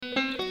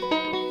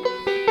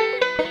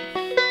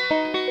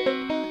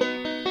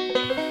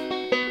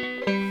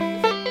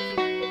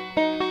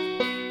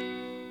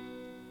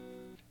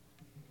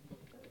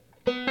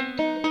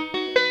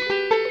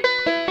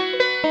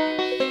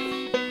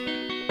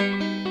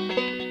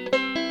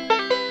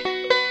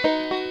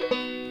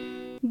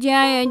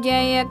जय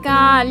जय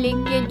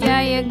कालिके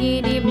जय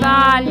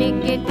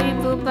गिरिबालिके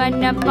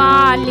त्रिभुवन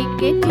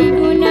पालिके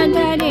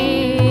त्रिगुणधरे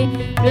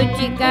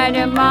रुचिकर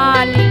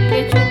मालिके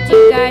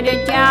शुचिकर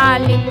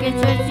जालिके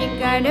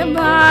शशिकर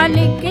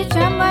भालिके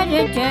समर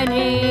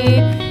चरे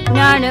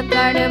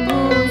नरकर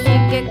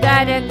भूषिके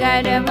कर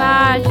कर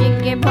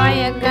वासिके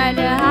भय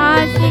कर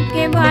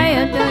हासिके भय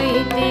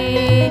दैते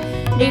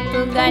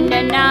रिपुगण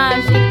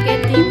नासिके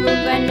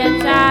त्रिभुवन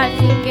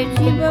सासिके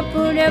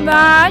शिवपुर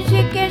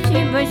वासिके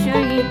शिव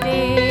सहिते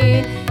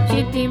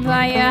सिद्धि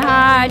भय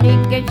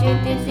हारिके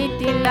सिद्धि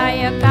सिद्धि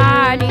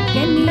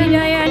लयकारिके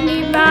निरय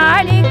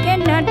निवारिके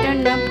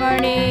नटन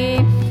पड़े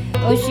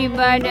ओ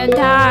शिवर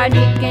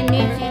धारिके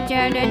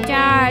निशिचर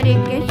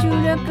चारिके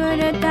सुरकर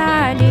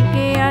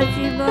तारिके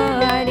अशिव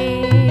हरे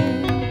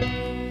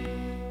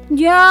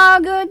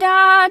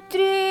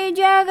जगदात्री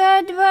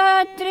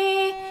जगद्वत्री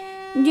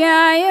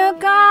जय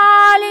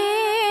काली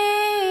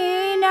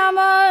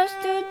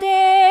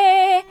नमस्तुते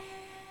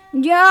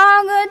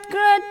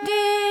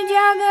जगत्कृति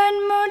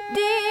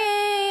जगन्मूर्ति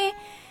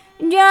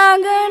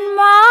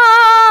जगन्मातर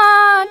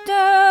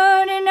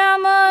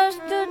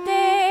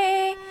नमस्तुते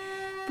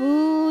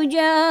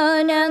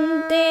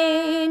पूजनन्ते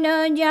न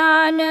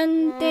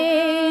जानन्ते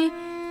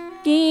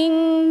किं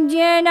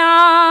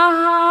जनाः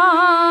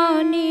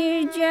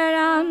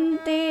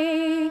निर्जरन्ते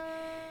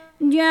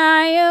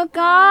जय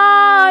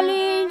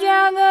काली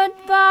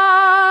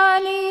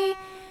जगत्पाली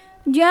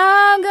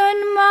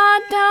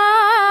जगन्माता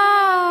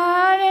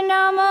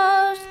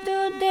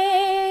नमस्तुते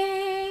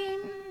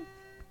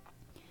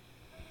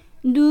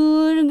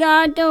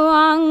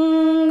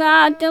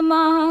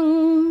दुर्गात्वाङ्गात्महं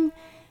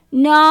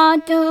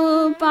नाथो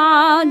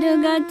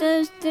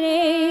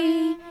पादगतस्त्रे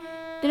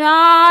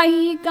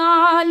त्राहि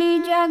काली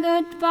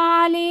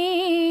जगत्पाली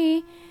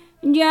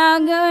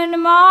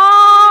जगन्मातर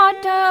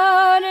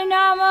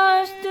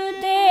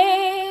नमस्तुते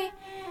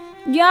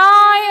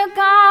जय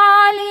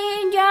काली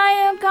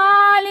जय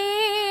काली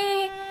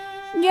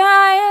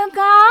जय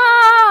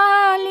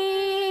काली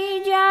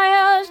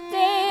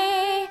जयस्ते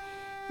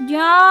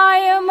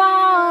जय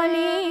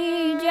माली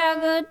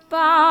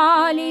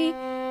जगत्पाली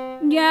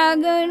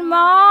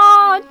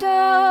जगन्मातर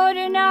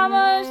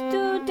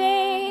नमस्तुते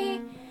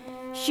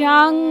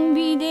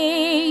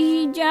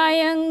संविदेहि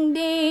जयं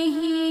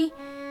देहि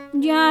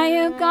जय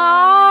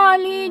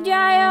काली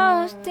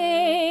जयस्ते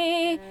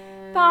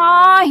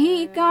पाहि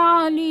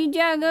काली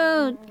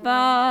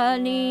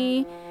जगत्पाली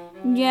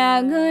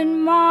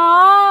जगन्मातर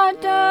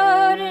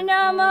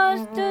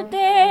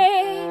नमस्तुते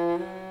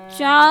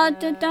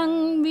सततं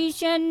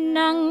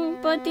विषन्नं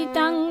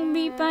पतितं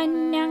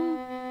विपन्नं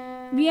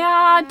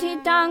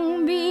व्याधितं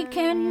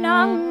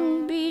विखिन्नं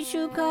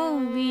विसुखं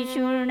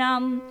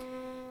विचूर्णं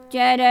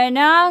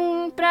चरणं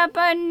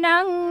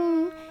प्रपन्नं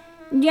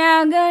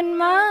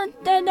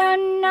जगन्मातदन्नं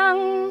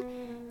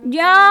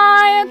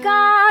जय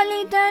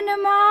काली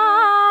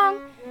तन्मां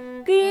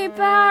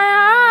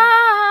कृपया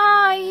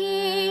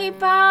हि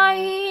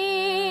पाहि।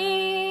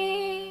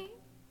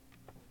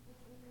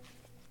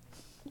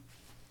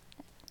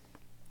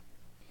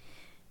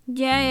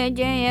 जय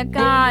जय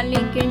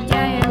कालिके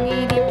जय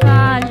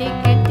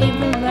गिरिपालिके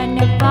त्रिभुवन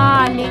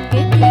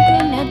पालिके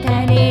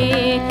त्रिगुणधरे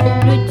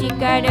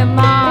रुचिकर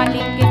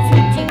मालिके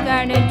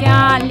शुचिकर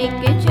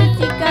जालिके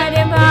शशिकर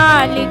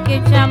भालिके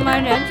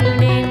समर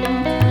चुरे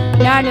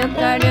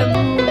नरकर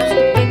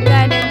भूषिके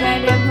कर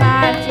कर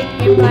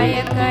भाषिके भय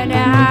कर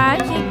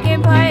हासिके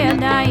भय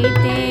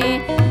दायिते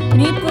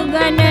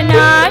रिपुगण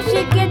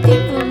नाशिके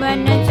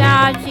त्रिभुवन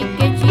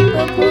साशिके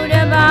शिवपुर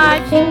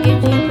वासिके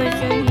शिव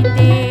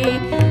सहिते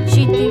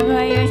सिद्धि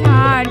भय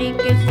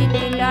हारिके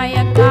सिद्धि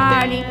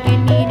लयकारिके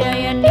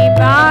निरय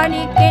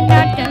निवारिके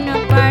नटन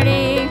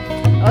पड़े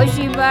ओ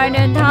शिवर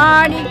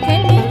धारिके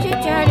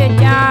निश्चर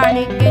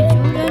चारिके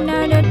सुर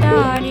नर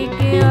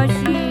तारिके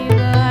अशिव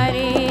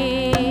हरे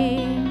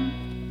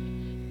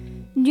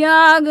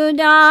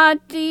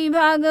जगदात्री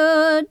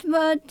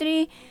भगवती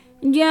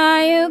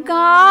जय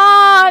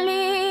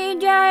काली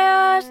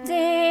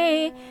जयस्ते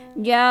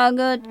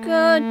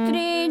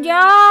जगत्कर्त्री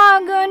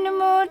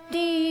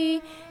जगन्मूर्ति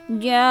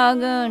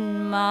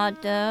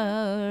जगन्मातर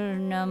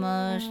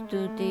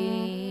नमस्तुते।